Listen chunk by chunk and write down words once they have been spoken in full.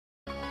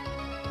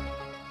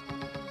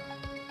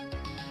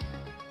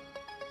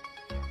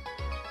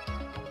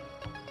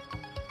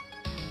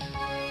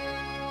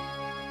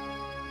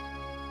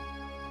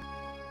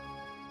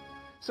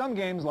Some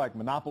games like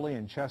Monopoly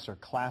and chess are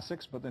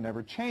classics, but they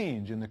never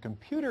change. In the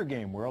computer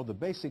game world, the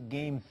basic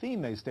game theme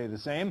may stay the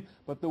same,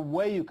 but the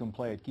way you can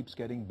play it keeps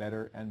getting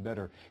better and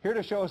better. Here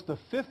to show us the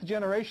 5th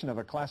generation of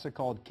a classic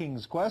called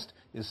King's Quest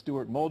is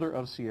Stuart Mulder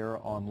of Sierra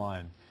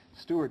Online.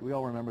 Stuart, we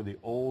all remember the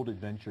old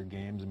adventure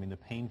games. I mean, the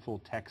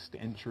painful text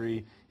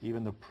entry,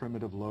 even the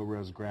primitive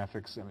low-res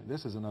graphics. I mean,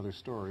 this is another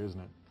story,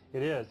 isn't it?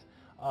 It is.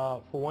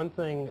 For one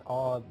thing,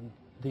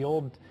 the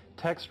old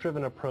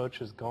text-driven approach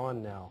is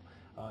gone now.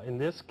 In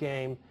this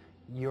game,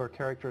 your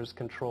character is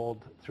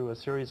controlled through a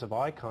series of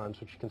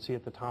icons, which you can see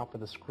at the top of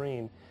the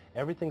screen.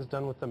 Everything's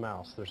done with the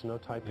mouse. There's no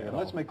typing at all.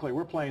 Let's make clear,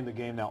 we're playing the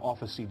game now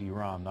off a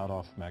CD-ROM, not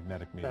off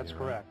magnetic media. That's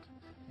correct.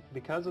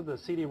 Because of the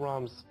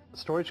CD-ROM's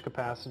storage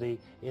capacity,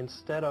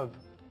 instead of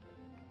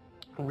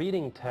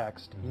reading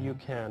text, you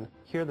can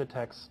hear the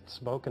text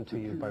spoken to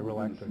you by real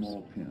actors. A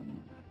small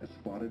pen, a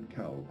spotted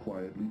cow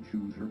quietly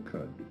chews her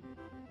cud.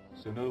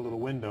 So no little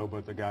window,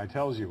 but the guy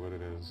tells you what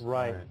it is.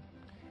 Right.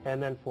 And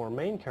then for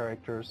main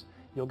characters,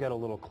 you'll get a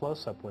little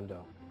close-up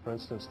window. For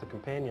instance, the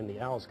companion, the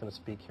owl, is going to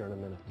speak here in a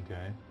minute.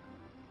 Okay.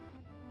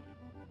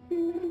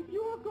 If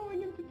you're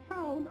going into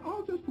town,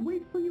 I'll just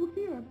wait for you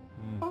here.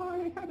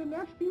 I had a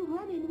nasty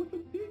run-in with a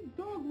big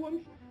dog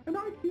once, and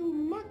I feel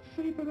much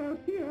safer out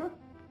here.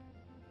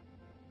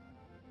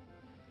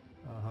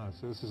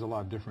 So this is a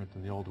lot different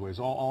than the old ways.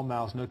 All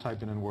mouse, no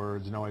typing in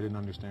words. No, I didn't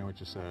understand what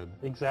you said.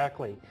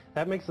 Exactly.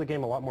 That makes the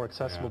game a lot more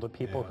accessible to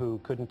people who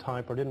couldn't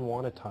type or didn't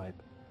want to type.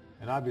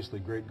 And obviously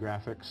great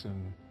graphics,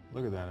 and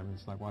look at that. I mean,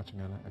 it's like watching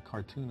a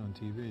cartoon on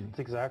TV. That's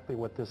exactly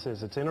what this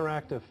is. It's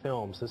interactive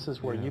films. This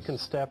is where you can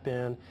step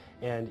in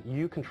and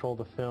you control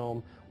the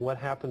film, what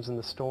happens in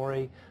the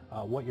story,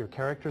 what your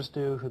characters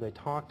do, who they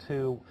talk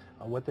to,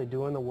 what they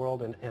do in the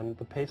world, and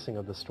the pacing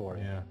of the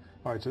story. Yeah.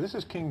 All right, so this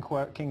is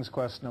King's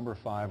Quest number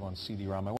 5 on CD-ROM.